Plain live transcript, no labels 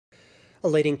A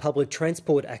leading public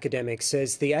transport academic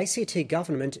says the ACT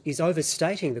government is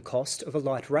overstating the cost of a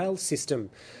light rail system.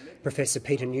 Professor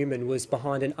Peter Newman was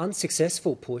behind an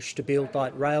unsuccessful push to build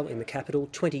light rail in the capital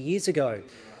 20 years ago.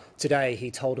 Today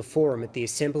he told a forum at the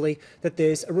Assembly that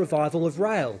there's a revival of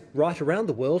rail right around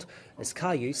the world as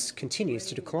car use continues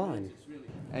to decline.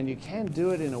 And you can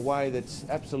do it in a way that's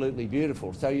absolutely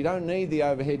beautiful. So you don't need the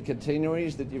overhead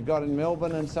catenaries that you've got in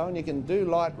Melbourne and so on. You can do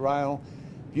light rail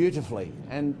beautifully.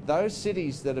 And those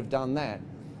cities that have done that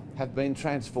have been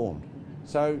transformed.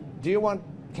 So do you want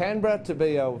Canberra to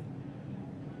be a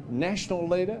national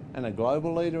leader and a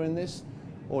global leader in this?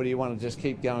 Or do you want to just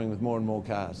keep going with more and more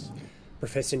cars?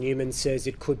 Professor Newman says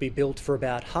it could be built for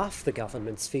about half the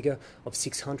government's figure of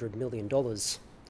 $600 million.